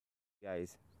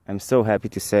Guys, I'm so happy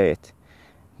to say it.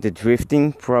 The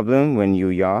drifting problem when you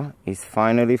yaw is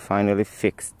finally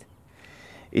fixed.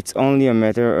 It's only a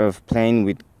matter of playing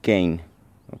with gain,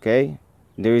 okay?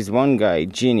 There is one guy,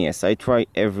 genius. I try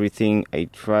everything. I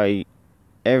try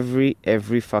every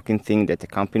fucking thing that the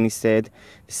company said,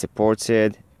 the support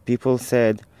said, people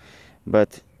said.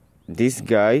 But this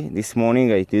guy, this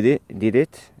morning I did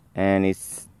it, and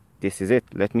this is it.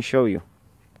 Let me show you.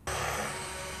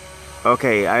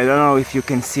 Okay, I don't know if you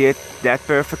can see it that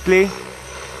perfectly.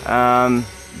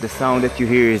 The sound that you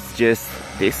hear is just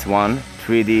this one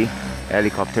 3D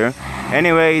helicopter.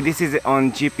 Anyway, this is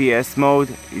on GPS mode.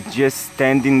 It's just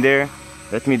standing there.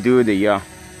 Let me do the yaw.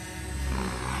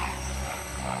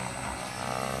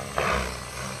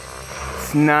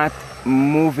 It's not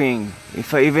moving.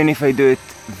 Even if I do it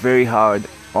very hard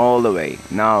all the way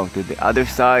now to the other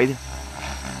side.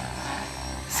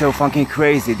 So fucking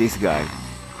crazy, this guy.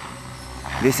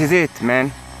 This is it,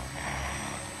 man.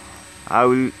 I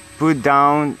will put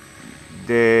down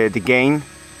the gain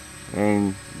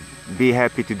and be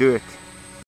happy to do it.